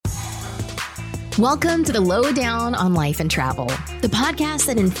Welcome to the Lowdown on Life and Travel, the podcast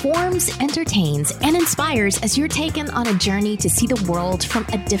that informs, entertains, and inspires as you're taken on a journey to see the world from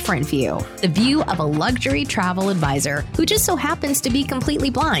a different view. The view of a luxury travel advisor who just so happens to be completely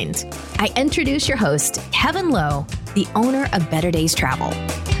blind. I introduce your host, Kevin Lowe, the owner of Better Days Travel.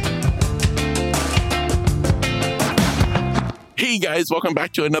 Hey guys, welcome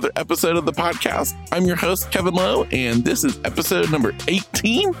back to another episode of the podcast. I'm your host, Kevin Lowe, and this is episode number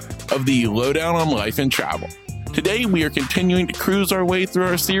 18 of the Lowdown on Life and Travel. Today, we are continuing to cruise our way through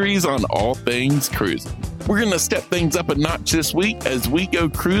our series on all things cruising. We're going to step things up a notch this week as we go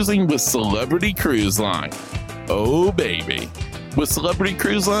cruising with Celebrity Cruise Line. Oh, baby. With Celebrity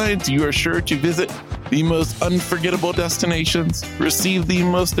Cruise Lines, you are sure to visit the most unforgettable destinations, receive the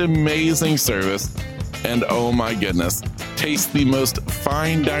most amazing service, and oh my goodness, taste the most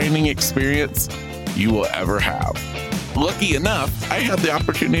fine dining experience you will ever have. Lucky enough, I had the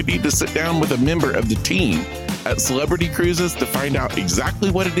opportunity to sit down with a member of the team at Celebrity Cruises to find out exactly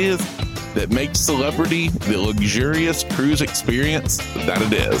what it is that makes Celebrity the luxurious cruise experience that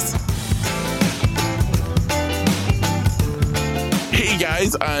it is. Hey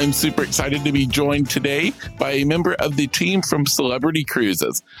guys, I'm super excited to be joined today by a member of the team from Celebrity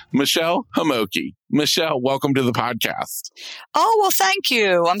Cruises, Michelle Homoki. Michelle, welcome to the podcast. Oh, well, thank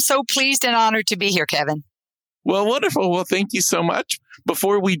you. I'm so pleased and honored to be here, Kevin. Well, wonderful. Well, thank you so much.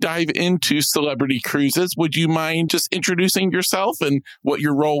 Before we dive into Celebrity Cruises, would you mind just introducing yourself and what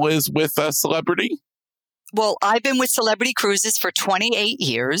your role is with Celebrity? Well, I've been with Celebrity Cruises for 28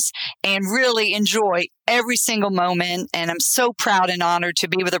 years and really enjoy every single moment. And I'm so proud and honored to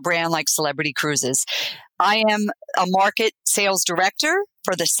be with a brand like Celebrity Cruises. I am a market sales director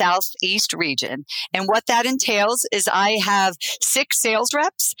for the Southeast region. And what that entails is I have 6 sales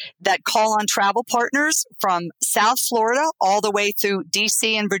reps that call on travel partners from South Florida all the way through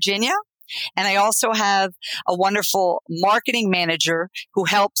DC and Virginia. And I also have a wonderful marketing manager who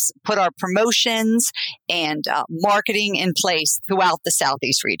helps put our promotions and marketing in place throughout the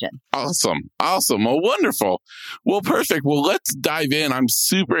Southeast region. Awesome. Well, wonderful. Well, perfect. Well, let's dive in. I'm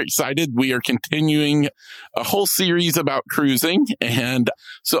super excited. We are continuing a whole series about cruising. And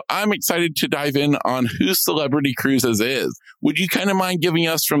so I'm excited to dive in on who Celebrity Cruises is. Would you kind of mind giving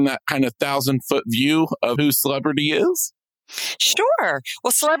us from that kind of 1,000-foot view of who Celebrity is? Sure.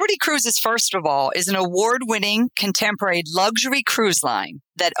 Well, Celebrity Cruises, first of all, is an award-winning contemporary luxury cruise line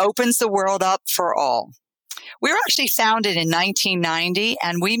that opens the world up for all. We were actually founded in 1990,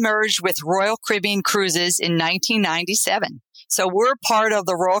 and we merged with Royal Caribbean Cruises in 1997. So we're part of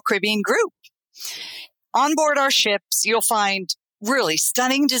the Royal Caribbean Group. On board our ships, you'll find really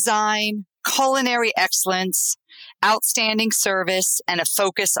stunning design, culinary excellence, outstanding service, and a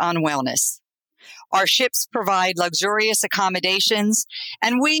focus on wellness. Our ships provide luxurious accommodations,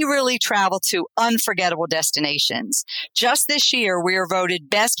 and we really travel to unforgettable destinations. Just this year, we were voted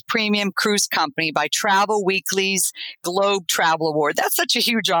Best Premium Cruise Company by Travel Weekly's Globe Travel Award. That's such a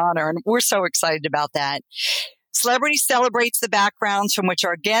huge honor, and we're so excited about that. Celebrity celebrates the backgrounds from which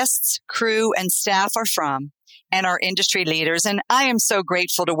our guests, crew, and staff are from, and our industry leaders. And I am so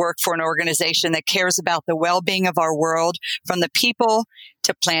grateful to work for an organization that cares about the well-being of our world, from the people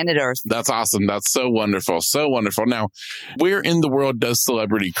to planet Earth. That's awesome. That's so wonderful. So wonderful. Now, where in the world does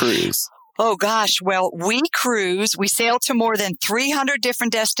Celebrity cruise? Oh, gosh. Well, we cruise. We sail to more than 300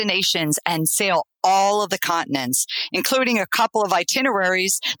 different destinations and sail all of the continents, including a couple of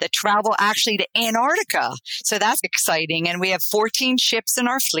itineraries that travel actually to Antarctica. So that's exciting. And we have 14 ships in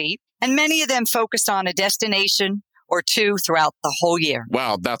our fleet, and many of them focused on a destination or two throughout the whole year.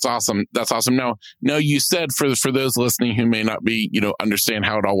 Wow, that's awesome. That's awesome. Now, you said for those listening who may not be, understand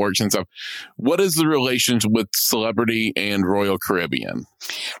how it all works and stuff, what is the relationship with Celebrity and Royal Caribbean?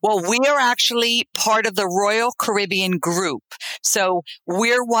 Well, we are actually part of the Royal Caribbean Group. So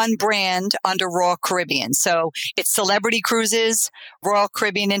we're one brand under Royal Caribbean. So it's Celebrity Cruises, Royal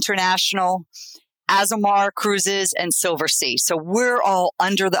Caribbean International, Azamara Cruises, and Silversea. So we're all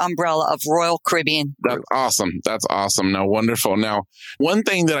under the umbrella of Royal Caribbean Group. That's awesome. That's awesome. Now, wonderful. Now, one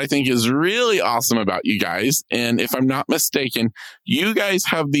thing that I think is really awesome about you guys, and if I'm not mistaken, you guys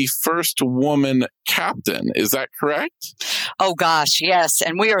have the first woman captain. Is that correct? Oh, gosh, yes.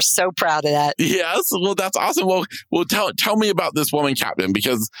 And we are so proud of that. Yes. Well, that's awesome. Well, tell me about this woman captain,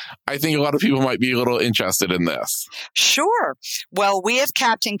 because I think a lot of people might be a little interested in this. Sure. Well, we have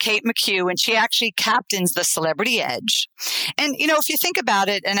Captain Kate McHugh, and she actually captains the Celebrity Edge. And, if you think about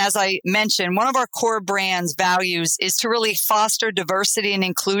it, and as I mentioned, one of our core brand's values is to really foster diversity and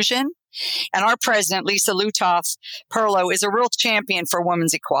inclusion. And our president, Lisa Lutoff-Perlo, is a real champion for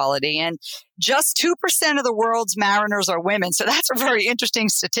women's equality. And just 2% of the world's mariners are women. So that's a very interesting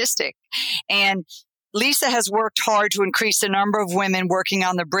statistic. And Lisa has worked hard to increase the number of women working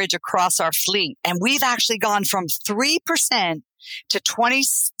on the bridge across our fleet. And we've actually gone from 3% to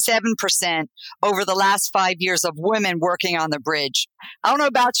 27% over the last 5 years of women working on the bridge. I don't know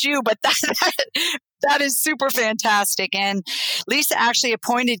about you, but that is super fantastic. And Lisa actually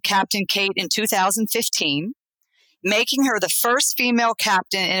appointed Captain Kate in 2015, making her the first female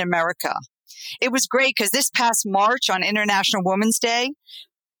captain in America. It was great because this past March on International Women's Day,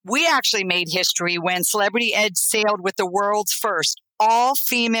 we actually made history when Celebrity Edge sailed with the world's first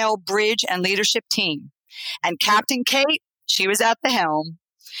all-female bridge and leadership team. And Captain Kate, she was at the helm.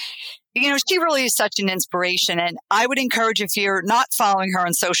 She really is such an inspiration. And I would encourage, if you're not following her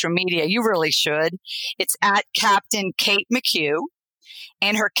on social media, you really should. It's at Captain Kate McHugh.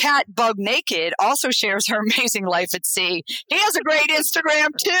 And her cat, Bug Naked, also shares her amazing life at sea. He has a great Instagram,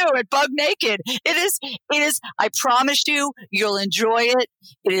 too, at Bug Naked. It is, I promise you, you'll enjoy it.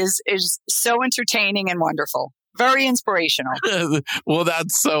 It is so entertaining and wonderful. Very inspirational. Well,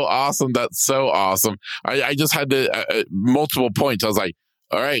 that's so awesome. That's so awesome. I just had to, multiple points. I was like,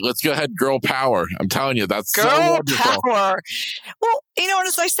 all right, let's go ahead. Girl power. I'm telling you, that's so wonderful. Girl power. Well, and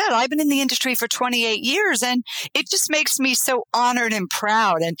as I said, I've been in the industry for 28 years, and it just makes me so honored and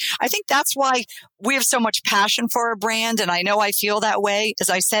proud. And I think that's why we have so much passion for our brand. And I know I feel that way, as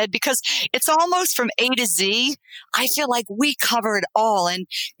I said, because it's almost from A to Z. I feel like we cover it all. And,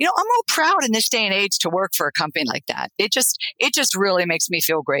 I'm real proud in this day and age to work for a company like that. It just really makes me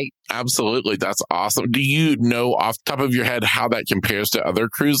feel great. Absolutely. That's awesome. Do you know off the top of your head how that compares to other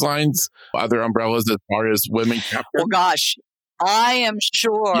cruise lines, other umbrellas as far as women captains? Well, gosh, I am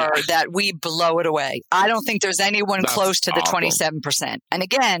sure that we blow it away. I don't think there's anyone close to the 27%. And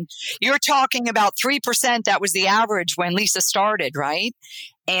again, you're talking about 3%. That was the average when Lisa started, right?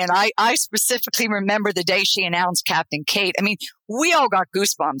 And I specifically remember the day she announced Captain Kate. I mean, we all got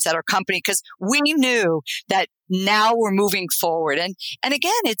goosebumps at our company because we knew that now we're moving forward. And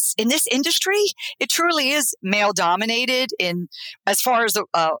again, it's in this industry, it truly is male dominated in as far as the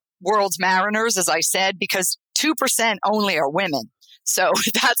world's mariners, as I said, because 2% only are women. So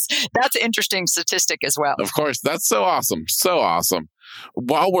that's an interesting statistic as well. Of course. That's so awesome. So awesome.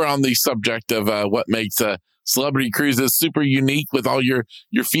 While we're on the subject of what makes Celebrity Cruises super unique with all your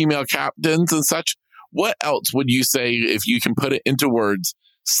female captains and such, what else would you say, if you can put it into words,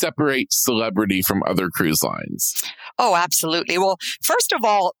 separates Celebrity from other cruise lines? Oh, absolutely. Well, first of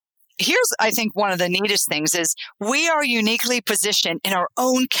all, here's, I think, one of the neatest things is we are uniquely positioned in our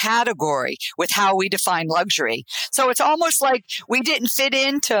own category with how we define luxury. So it's almost like we didn't fit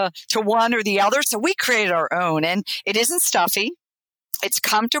into one or the other. So we created our own, and it isn't stuffy. It's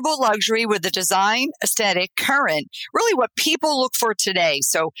comfortable luxury with the design, aesthetic, current, really what people look for today.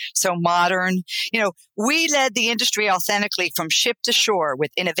 So modern. We led the industry authentically from ship to shore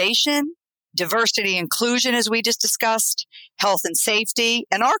with innovation, diversity, inclusion, as we just discussed, health and safety,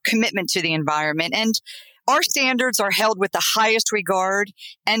 and our commitment to the environment. And our standards are held with the highest regard.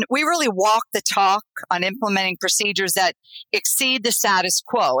 And we really walk the talk on implementing procedures that exceed the status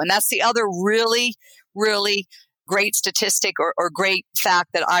quo. And that's the other really, really great statistic or great fact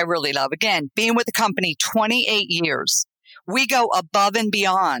that I really love. Again, being with the company 28 years, we go above and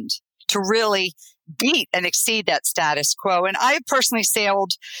beyond to really beat and exceed that status quo. And I have personally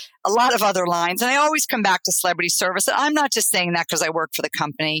sailed a lot of other lines, and I always come back to Celebrity Service. And I'm not just saying that because I work for the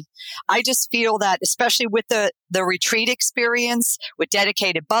company. I just feel that, especially with the retreat experience, with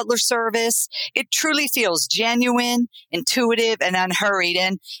dedicated butler service, it truly feels genuine, intuitive, and unhurried.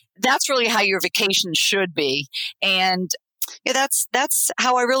 And that's really how your vacation should be. And that's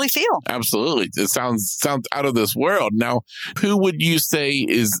how I really feel. Absolutely. It sounds out of this world. Now, who would you say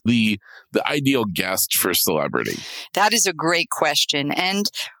is the ideal guest for Celebrity? That is a great question. And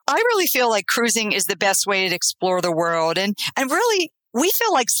I really feel like cruising is the best way to explore the world. And really, we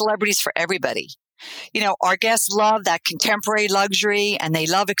feel like celebrities for everybody. Our guests love that contemporary luxury, and they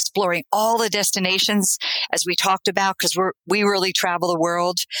love exploring all the destinations, as we talked about, because we really travel the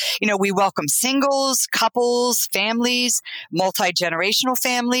world. We welcome singles, couples, families, multi-generational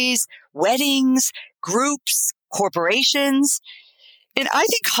families, weddings, groups, corporations. And I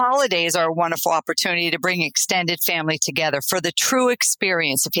think holidays are a wonderful opportunity to bring extended family together for the true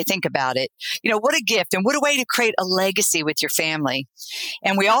experience, if you think about it. What a gift and what a way to create a legacy with your family.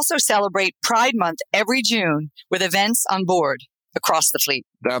 And we also celebrate Pride Month every June with events on board. across the fleet.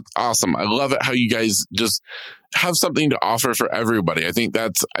 That's awesome. I love it how you guys just have something to offer for everybody. I think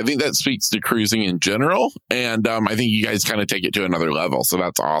that speaks to cruising in general. And I think you guys kind of take it to another level. So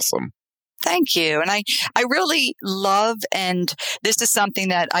that's awesome. Thank you. And I really love, and this is something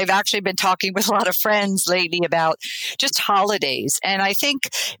that I've actually been talking with a lot of friends lately about, just holidays. And I think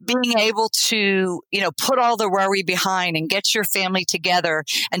being able to, put all the worry behind and get your family together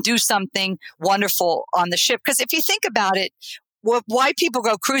and do something wonderful on the ship. Because if you think about it, why people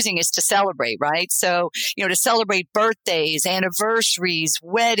go cruising is to celebrate, right? So, to celebrate birthdays, anniversaries,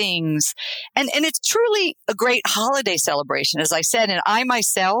 weddings, and it's truly a great holiday celebration, as I said. And I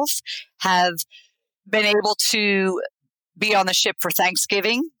myself have been able to be on the ship for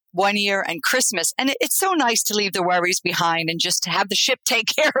Thanksgiving one year and Christmas. And it's so nice to leave the worries behind and just to have the ship take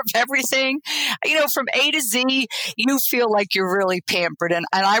care of everything. From A to Z, you feel like you're really pampered. And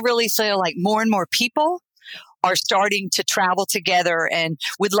I really feel like more and more people are starting to travel together and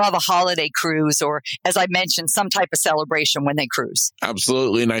would love a holiday cruise, or, as I mentioned, some type of celebration when they cruise.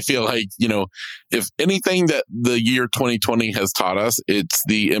 Absolutely. And I feel like, if anything that the year 2020 has taught us, it's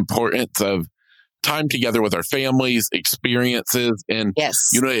the importance of time together with our families, experiences, and,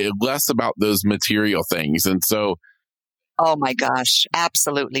 yes, less about those material things. And so, oh my gosh,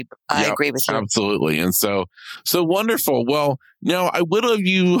 absolutely. I agree with you. Absolutely. And so wonderful. Well, now I would love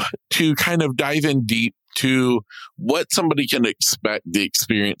you to kind of dive in deep to what somebody can expect the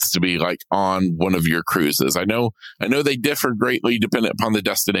experience to be like on one of your cruises. I know they differ greatly dependent upon the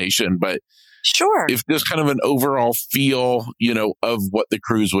destination, but sure, if there's kind of an overall feel, of what the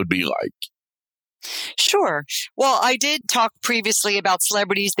cruise would be like. Sure. Well, I did talk previously about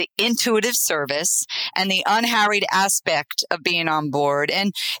Celebrities, the intuitive service and the unharried aspect of being on board.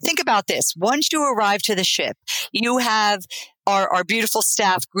 And think about this. Once you arrive to the ship, you have our beautiful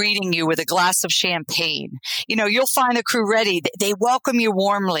staff greeting you with a glass of champagne. You'll find the crew ready. They welcome you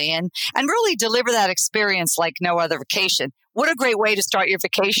warmly and really deliver that experience like no other vacation. What a great way to start your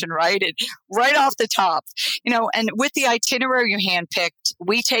vacation, right? And right off the top, and with the itinerary you handpicked,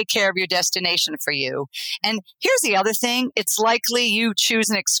 we take care of your destination for you. And here's the other thing. It's likely you choose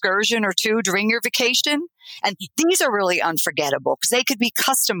an excursion or two during your vacation. And these are really unforgettable because they could be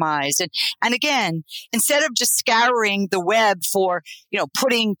customized. And again, instead of just scouring the web for,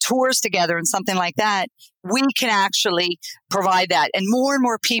 putting tours together and something like that, we can actually provide that. And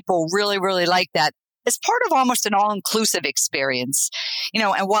more people really, really like that. It's part of almost an all-inclusive experience,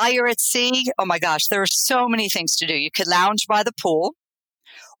 and while you're at sea, oh my gosh, there are so many things to do. You could lounge by the pool,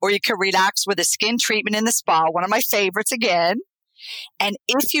 or you could relax with a skin treatment in the spa, one of my favorites again. And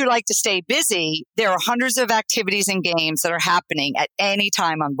if you like to stay busy, there are hundreds of activities and games that are happening at any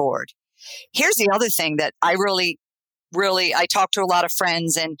time on board. Here's the other thing that I really, I talk to a lot of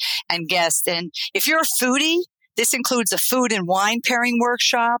friends and guests. And if you're a foodie, this includes a food and wine pairing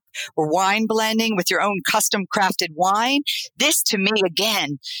workshop or wine blending with your own custom crafted wine. This, to me,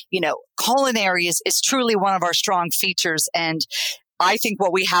 again, culinary is truly one of our strong features. And I think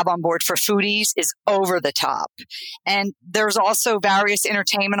what we have on board for foodies is over the top. And there's also various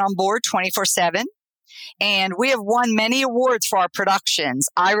entertainment on board 24/7. And we have won many awards for our productions.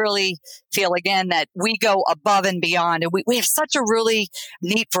 I really feel, again, that we go above and beyond. And we have such a really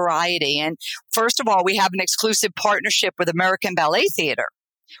neat variety. And first of all, we have an exclusive partnership with American Ballet Theater,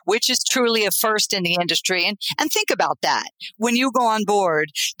 which is truly a first in the industry. And think about that. When you go on board,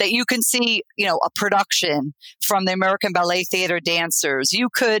 that you can see, a production from the American Ballet Theater dancers.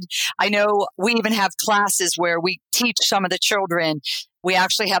 I know we even have classes where we teach some of the children. We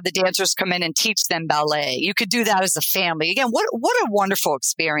actually have the dancers come in and teach them ballet. You could do that as a family. Again, what a wonderful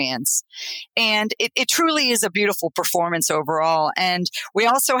experience. And it truly is a beautiful performance overall. And we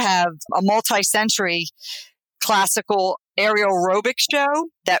also have a multi-century classical aerial aerobics show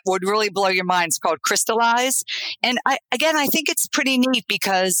that would really blow your mind. It's called Crystallize. And I think it's pretty neat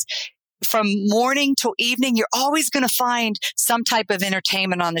because from morning till evening, you're always going to find some type of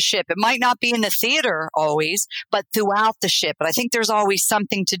entertainment on the ship. It might not be in the theater always, but throughout the ship. But I think there's always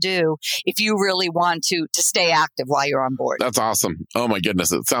something to do if you really want to stay active while you're on board. That's awesome. Oh my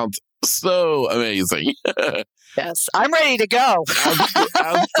goodness. It sounds so amazing. Yes, I'm ready to go.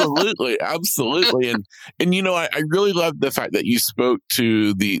 Absolutely. And I really love the fact that you spoke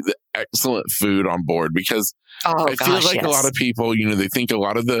to the excellent food on board because I feel like a lot of people, they think a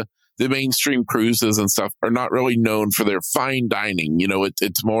lot of the mainstream cruises and stuff are not really known for their fine dining.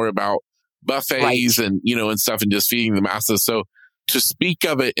 It's more about buffets and stuff and just feeding the masses. So to speak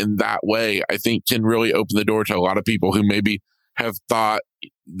of it in that way, I think can really open the door to a lot of people who maybe have thought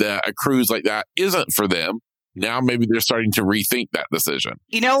that a cruise like that isn't for them. now maybe they're starting to rethink that decision.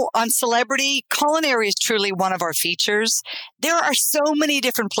 On Celebrity, culinary is truly one of our features. There are so many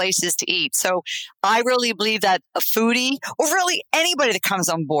different places to eat. So I really believe that a foodie, or really anybody that comes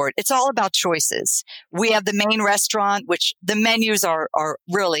on board, it's all about choices. We have the main restaurant, which the menus are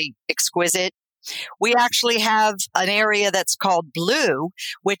really exquisite. We actually have an area that's called Blue,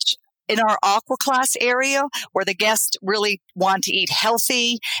 which in our aqua class area, where the guests really want to eat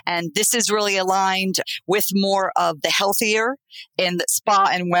healthy. And this is really aligned with more of the healthier in the spa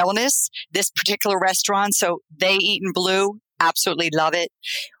and wellness, this particular restaurant. So they eat in Blue. Absolutely love it.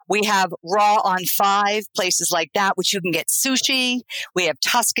 We have Raw on 5, places like that, which you can get sushi. We have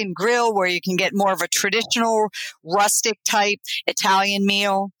Tuscan Grill, where you can get more of a traditional rustic type Italian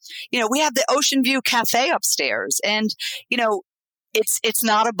meal. We have the Ocean View Cafe upstairs. And, it's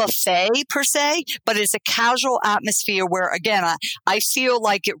not a buffet per se, but it's a casual atmosphere where, again, I feel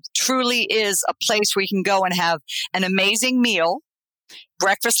like it truly is a place where you can go and have an amazing meal,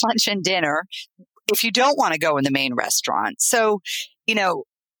 breakfast, lunch, and dinner, if you don't want to go in the main restaurant. So,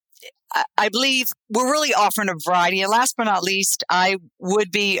 I believe we're really offering a variety. And last but not least, I would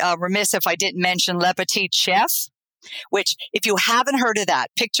be remiss if I didn't mention Le Petit Chef, which, if you haven't heard of that,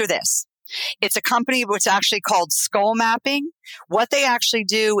 picture this. It's a company which actually called Skull Mapping. What they actually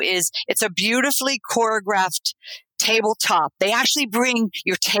do is it's a beautifully choreographed tabletop. They actually bring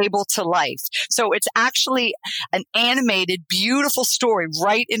your table to life. So it's actually an animated, beautiful story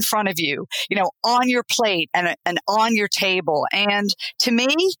right in front of you, on your plate and on your table. And to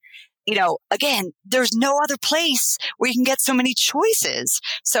me, again, there's no other place where you can get so many choices.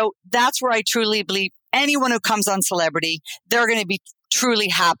 So that's where I truly believe anyone who comes on Celebrity, they're going to be truly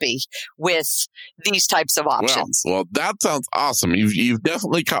happy with these types of options. Well, that sounds awesome. You've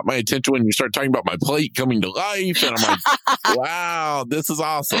definitely caught my attention when you start talking about my plate coming to life. And I'm like, wow, this is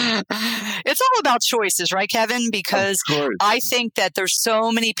awesome. It's all about choices, right, Kevin? Because I think that there's so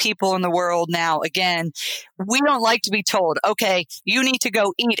many people in the world now. Again, we don't like to be told, okay, you need to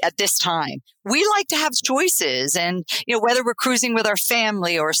go eat at this time. We like to have choices, and whether we're cruising with our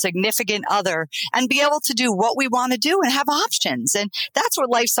family or a significant other, and be able to do what we want to do and have options. And that's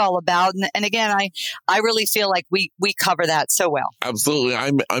what life's all about. And again, I really feel like we cover that so well. Absolutely.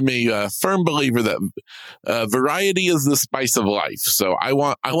 I'm a firm believer that variety is the spice of life. So I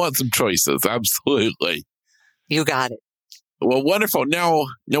want some choices. Absolutely. You got it. Well, wonderful. Now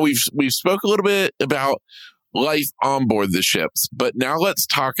we've spoke a little bit about life on board the ships, but now let's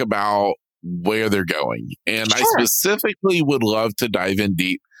talk about where they're going. And sure. I specifically would love to dive in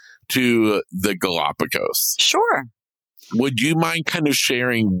deep to the Galapagos. Sure. Would you mind kind of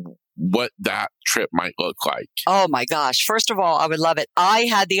sharing what that trip might look like? Oh my gosh. First of all, I would love it. I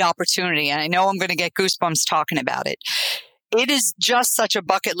had the opportunity, and I know I'm going to get goosebumps talking about it. It is just such a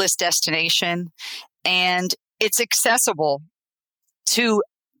bucket list destination, and it's accessible to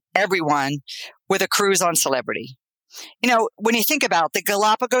everyone with a cruise on Celebrity. When you think about the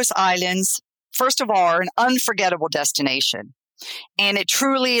Galapagos Islands, first of all, are an unforgettable destination. And it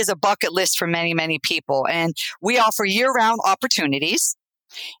truly is a bucket list for many, many people. And we offer year-round opportunities.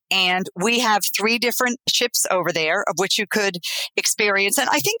 And we have 3 different ships over there of which you could experience. And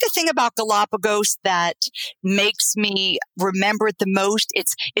I think the thing about Galapagos that makes me remember it the most,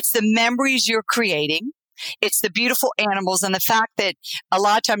 it's the memories you're creating. It's the beautiful animals and the fact that a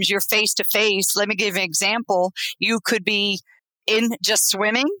lot of times you're face to face. Let me give you an example. You could be in just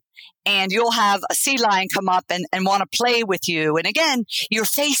swimming and you'll have a sea lion come up and want to play with you. And again, you're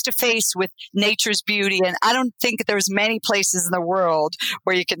face to face with nature's beauty. And I don't think there's many places in the world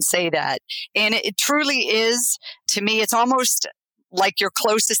where you can say that. And it truly is, to me, it's almost like you're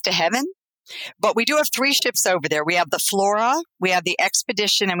closest to heaven. But we do have 3 ships over there. We have the Flora, we have the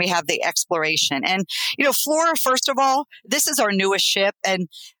Expedition, and we have the Exploration. And, Flora, first of all, this is our newest ship, and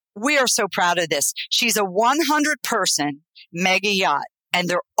we are so proud of this. She's a 100-person mega yacht, and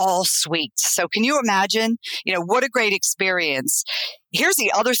they're all suites. So can you imagine, what a great experience. Here's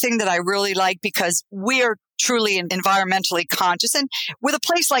the other thing that I really like, because we are truly environmentally conscious. And with a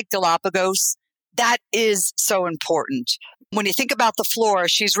place like Galapagos, that is so important. When you think about the Flora,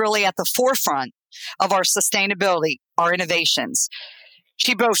 she's really at the forefront of our sustainability, our innovations.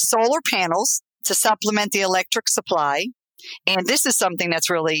 She boasts solar panels to supplement the electric supply. And this is something that's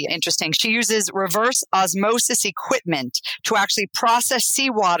really interesting. She uses reverse osmosis equipment to actually process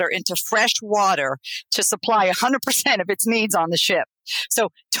seawater into fresh water to supply 100% of its needs on the ship. So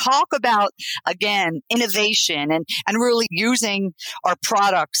talk about, again, innovation and really using our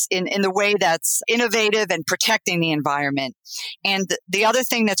products in the way that's innovative and protecting the environment. And the other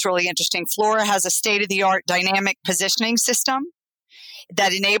thing that's really interesting, Flora has a state-of-the-art dynamic positioning system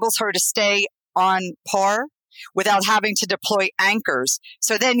that enables her to stay on par without having to deploy anchors.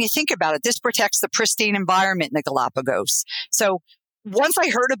 So then you think about it, this protects the pristine environment in the Galapagos. So once I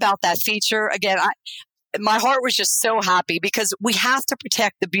heard about that feature, again, my heart was just so happy because we have to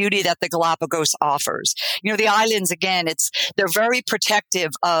protect the beauty that the Galapagos offers. You know, the islands, again, they're very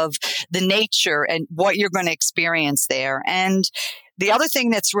protective of the nature and what you're going to experience there. And the other thing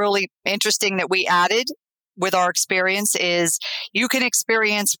that's really interesting that we added with our experience is you can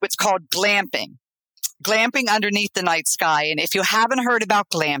experience what's called glamping underneath the night sky. And if you haven't heard about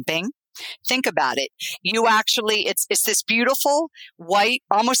glamping, think about it. You actually, it's this beautiful white,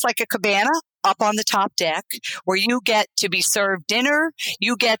 almost like a cabana up on the top deck where you get to be served dinner.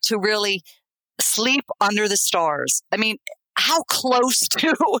 You get to really sleep under the stars. I mean, how close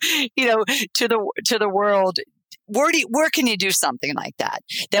to, to the world. Where can you do something like that?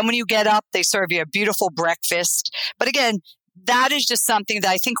 Then when you get up, they serve you a beautiful breakfast. But again, that is just something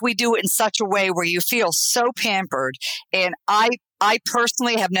that I think we do it in such a way where you feel so pampered. And I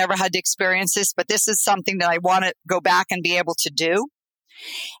personally have never had to experience this, but this is something that I want to go back and be able to do.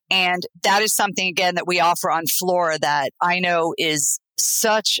 And that is something, again, that we offer on Flora that I know is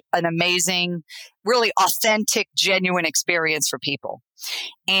such an amazing, really authentic, genuine experience for people.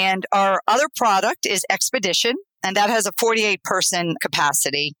 And our other product is Expedition, and that has a 48-person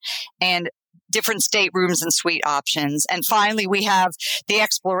capacity and different staterooms and suite options. And finally, we have the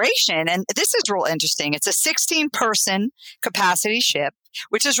Exploration, and this is real interesting. It's a 16-person capacity ship,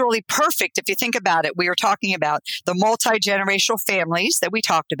 which is really perfect if you think about it. We were talking about the multi-generational families that we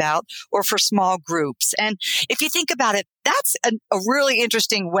talked about, or for small groups. And if you think about it, that's a really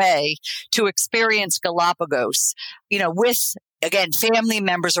interesting way to experience Galapagos, with, again, family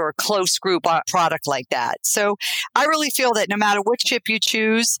members or a close group product like that. So I really feel that no matter which ship you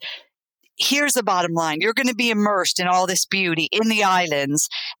choose, here's the bottom line. You're going to be immersed in all this beauty in the islands.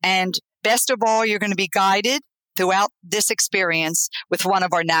 And best of all, you're going to be guided throughout this experience with one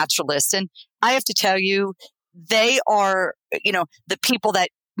of our naturalists. And I have to tell you, they are, the people that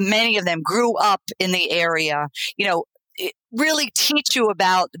many of them grew up in the area, really teach you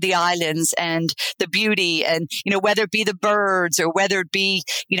about the islands and the beauty and, whether it be the birds or whether it be,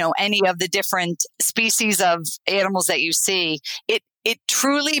 any of the different species of animals that you see, it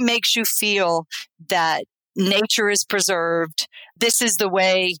truly makes you feel that nature is preserved. This is the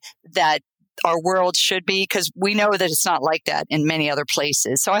way that our world should be, because we know that it's not like that in many other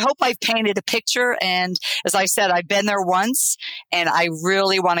places. So I hope I've painted a picture. And as I said, I've been there once and I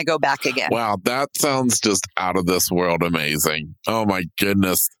really want to go back again. Wow, that sounds just out of this world amazing. Oh my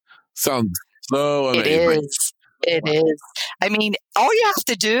goodness. Sounds so amazing. It is. I mean, all you have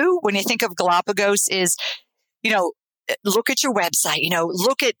to do when you think of Galapagos is, look at your website,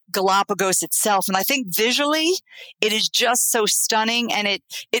 look at Galapagos itself. And I think visually it is just so stunning, and it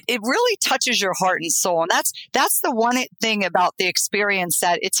really touches your heart and soul. And that's the one thing about the experience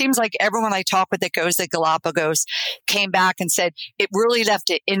that it seems like everyone I talk with that goes to Galapagos came back and said it really left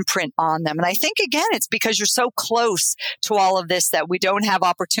an imprint on them. And I think, again, it's because you're so close to all of this that we don't have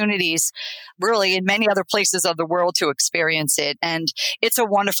opportunities really in many other places of the world to experience it. And it's a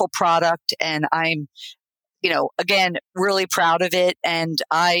wonderful product, and I'm again, really proud of it. And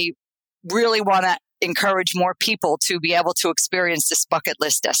I really want to encourage more people to be able to experience this bucket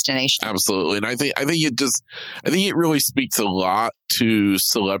list destination. Absolutely. And I think it really speaks a lot to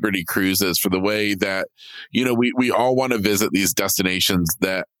Celebrity Cruises for the way that, we all want to visit these destinations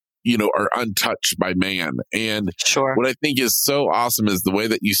that, are untouched by man. And sure. What I think is so awesome is the way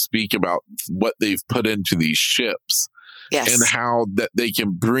that you speak about what they've put into these ships. Yes. And how that they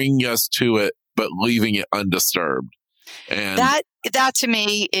can bring us to it, but leaving it undisturbed. And that to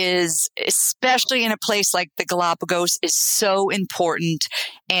me is, especially in a place like the Galapagos, is so important.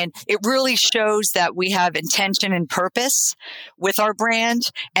 And it really shows that we have intention and purpose with our brand,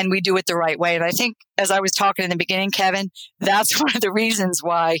 and we do it the right way. And I think, as I was talking in the beginning, Kevin, that's one of the reasons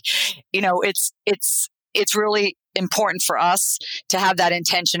why, it's really important for us to have that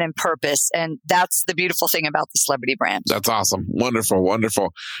intention and purpose. And that's the beautiful thing about the Celebrity brand. That's awesome. Wonderful.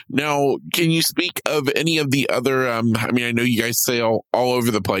 Wonderful. Now, can you speak of any of the other, I know you guys sail all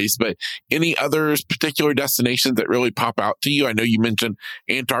over the place, but any other particular destinations that really pop out to you? I know you mentioned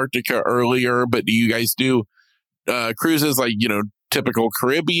Antarctica earlier, but do you guys do cruises like, typical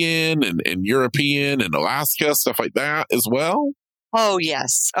Caribbean and European and Alaska, stuff like that as well? Oh,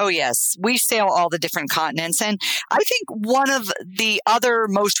 yes. We sail all the different continents. And I think one of the other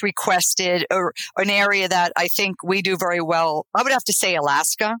most requested, or an area that I think we do very well, I would have to say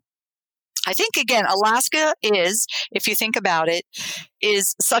Alaska. I think, again, Alaska is, if you think about it,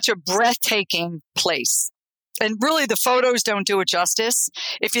 is such a breathtaking place. and really the photos don't do it justice.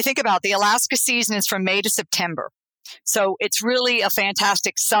 If you think about it, the Alaska season is from May to September. So it's really a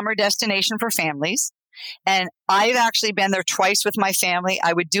fantastic summer destination for families. And I've actually been there twice with my family.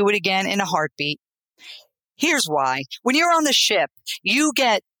 I would do it again in a heartbeat. Here's why. When you're on the ship, you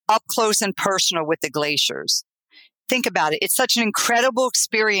get up close and personal with the glaciers. Think about it. It's such an incredible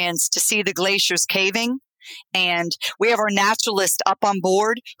experience to see the glaciers caving. And we have our naturalist up on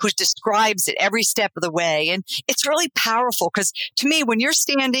board who describes it every step of the way. And it's really powerful because to me, when you're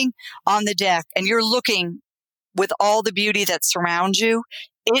standing on the deck and you're looking with all the beauty that surrounds you,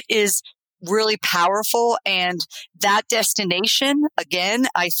 it is really powerful. And that destination, again,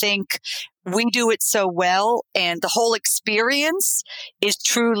 I think we do it so well. And the whole experience is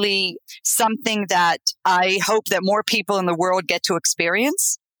truly something that I hope that more people in the world get to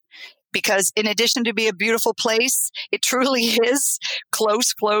experience. Because in addition to be a beautiful place, it truly is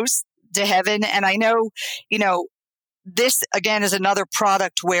close to heaven. And I know, this again is another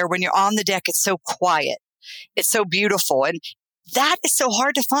product where when you're on the deck, it's so quiet. It's so beautiful. And that is so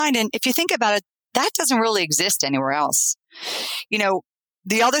hard to find. And if you think about it, that doesn't really exist anywhere else.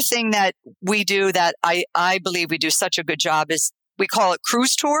 The other thing that we do that I believe we do such a good job is we call it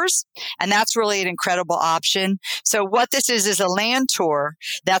cruise tours. And that's really an incredible option. So what this is a land tour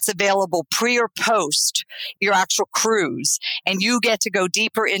that's available pre or post your actual cruise. And you get to go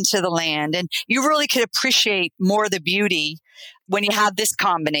deeper into the land and you really can appreciate more of the beauty when you have this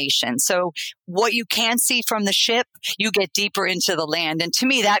combination. So what you can see from the ship, you get deeper into the land. And to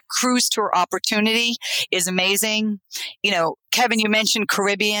me, that cruise tour opportunity is amazing. Kevin, you mentioned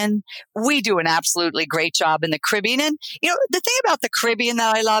Caribbean. We do an absolutely great job in the Caribbean. And, the thing about the Caribbean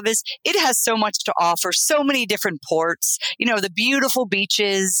that I love is it has so much to offer, so many different ports, the beautiful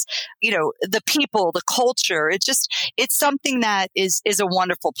beaches, the people, the culture. It's something that is a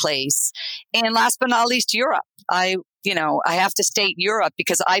wonderful place. And last but not least, Europe. I have to state Europe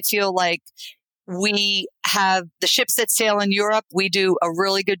because I feel like we have the ships that sail in Europe. We do a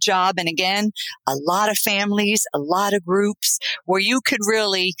really good job. And again, a lot of families, a lot of groups where you could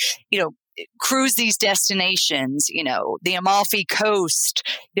really, cruise these destinations, the Amalfi Coast,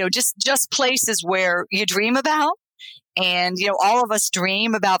 just places where you dream about. And, all of us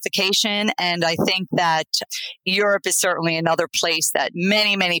dream about vacation. And I think that Europe is certainly another place that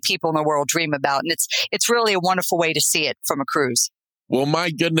many, many people in the world dream about. And it's really a wonderful way to see it from a cruise. Well,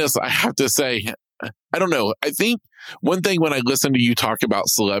 my goodness, I have to say, I don't know. I think one thing when I listen to you talk about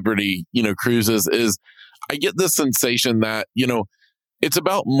celebrity, cruises is I get this sensation that, it's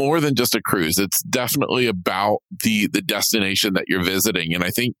about more than just a cruise. It's definitely about the destination that you're visiting. And I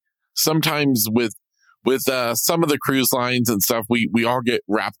think sometimes with some of the cruise lines and stuff, we all get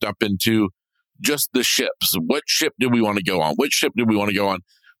wrapped up into just the ships. What ship do we want to go on? Which ship do we want to go on?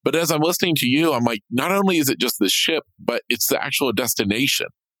 But as I'm listening to you, I'm like, not only is it just the ship, but it's the actual destination.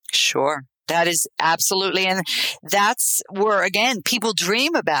 Sure. That is absolutely. And that's where, again, people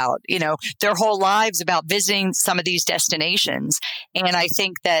dream about, their whole lives about visiting some of these destinations. And I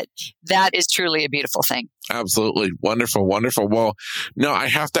think that is truly a beautiful thing. Absolutely. Wonderful. Wonderful. Well, now I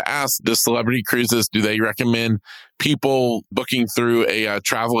have to ask, the Celebrity Cruises, do they recommend people booking through a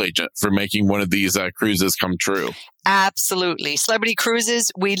travel agent for making one of these cruises come true? Absolutely. Celebrity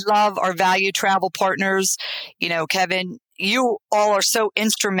Cruises, we love our value travel partners. Kevin, you all are so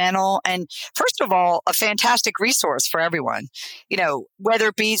instrumental and, first of all, a fantastic resource for everyone. Whether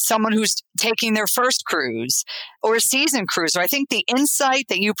it be someone who's taking their first cruise or a seasoned cruiser, I think the insight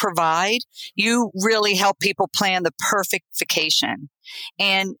that you provide, you really help people plan the perfect vacation.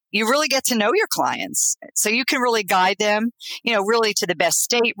 And you really get to know your clients. So you can really guide them, really to the best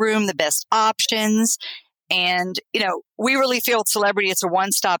stateroom, the best options. And, we really feel at Celebrity, it's a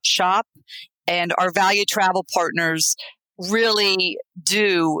one-stop shop. And our value travel partners really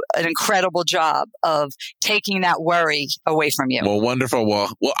do an incredible job of taking that worry away from you. Well, wonderful.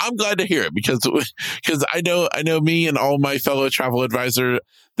 Well, I'm glad to hear it because I know me and all my fellow travel advisors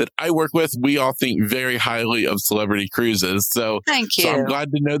that I work with, we all think very highly of Celebrity Cruises. So thank you. So I'm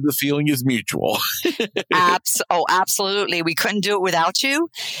glad to know the feeling is mutual. Absolutely. We couldn't do it without you.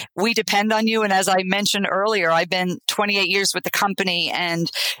 We depend on you. And as I mentioned earlier, I've been 28 years with the company,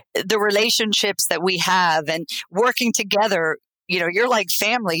 and the relationships that we have and working together, you're like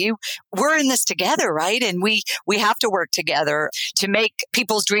family. We're in this together, right? And we have to work together to make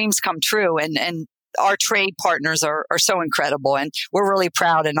people's dreams come true. And our trade partners are so incredible, and we're really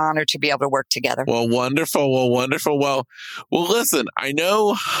proud and honored to be able to work together. Well, wonderful. Well, listen, I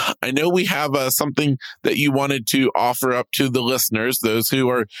know we have something that you wanted to offer up to the listeners, those who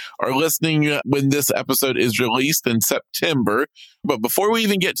are listening when this episode is released in September. But before we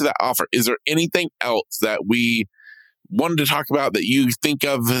even get to that offer, is there anything else that we wanted to talk about that you think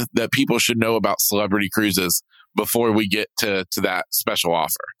of that people should know about Celebrity Cruises before we get to that special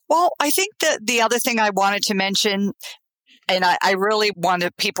offer? Well, I think that the other thing I wanted to mention, and I really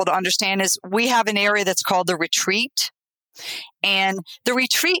wanted people to understand, is we have an area that's called the Retreat. And the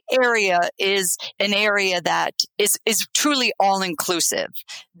retreat area is an area that is truly all inclusive.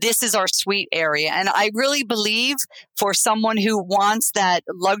 This is our suite area. And I really believe for someone who wants that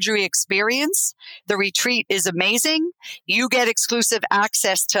luxury experience, the retreat is amazing. You get exclusive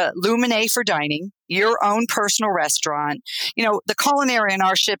access to Lumine for dining, your own personal restaurant. You know, the culinary in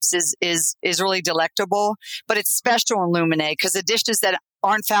our ships is really delectable, but it's special in Lumine because the dishes that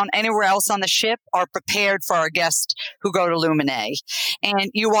aren't found anywhere else on the ship are prepared for our guests who go to Lumine.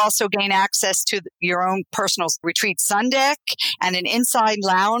 And you also gain access to your own personal retreat sun deck and an inside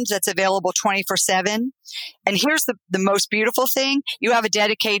lounge that's available 24/7. And here's the most beautiful thing. You have a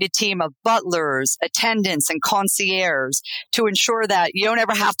dedicated team of butlers, attendants, and concierges to ensure that you don't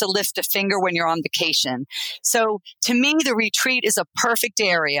ever have to lift a finger when you're on vacation. So to me, the retreat is a perfect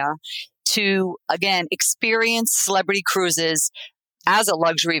area to, again, experience Celebrity Cruises as a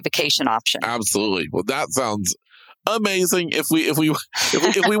luxury vacation option. Absolutely. Well, that sounds amazing. If we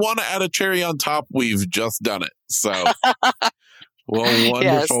want to add a cherry on top, we've just done it. So, well, wonderful.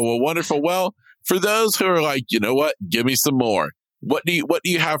 Yes. Well, wonderful. Well, for those who are like, you know what, give me some more. What do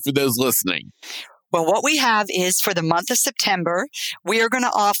you have for those listening? Well, what we have is for the month of September, we are going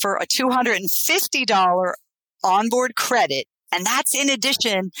to offer a $250 onboard credit. And that's in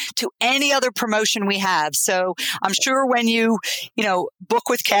addition to any other promotion we have. So I'm sure when you book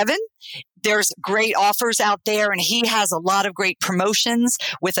with Kevin, there's great offers out there and he has a lot of great promotions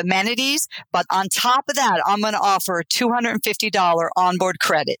with amenities. But on top of that, I'm going to offer a $250 onboard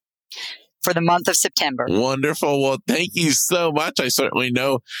credit for the month of September. Wonderful. Well, thank you so much. I certainly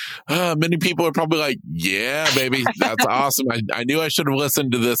know many people are probably like, yeah, baby, that's awesome. I knew I should have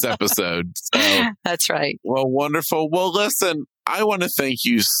listened to this episode. So, that's right. Well, wonderful. Well, listen, I want to thank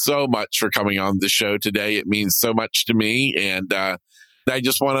you so much for coming on the show today. It means so much to me. And I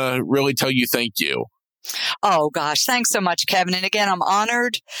just want to really tell you thank you. Oh, gosh. Thanks so much, Kevin. And again, I'm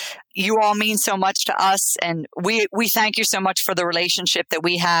honored. You all mean so much to us. And we thank you so much for the relationship that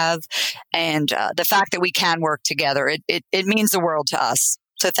we have and the fact that we can work together. It means the world to us.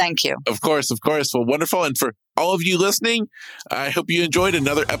 So thank you. Of course. Well, wonderful. And for all of you listening, I hope you enjoyed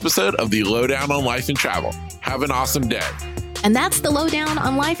another episode of the Lowdown on Life and Travel. Have an awesome day. And that's the Lowdown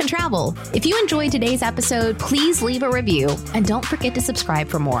on Life and Travel. If you enjoyed today's episode, please leave a review and don't forget to subscribe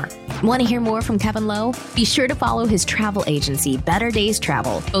for more. Want to hear more from Kevin Lowe? Be sure to follow his travel agency, Better Days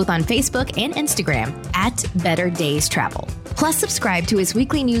Travel, both on Facebook and Instagram at Better Days Travel. Plus, subscribe to his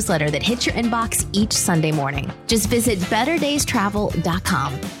weekly newsletter that hits your inbox each Sunday morning. Just visit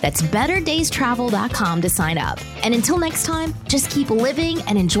betterdaystravel.com. That's betterdaystravel.com to sign up. And until next time, just keep living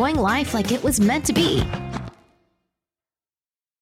and enjoying life like it was meant to be.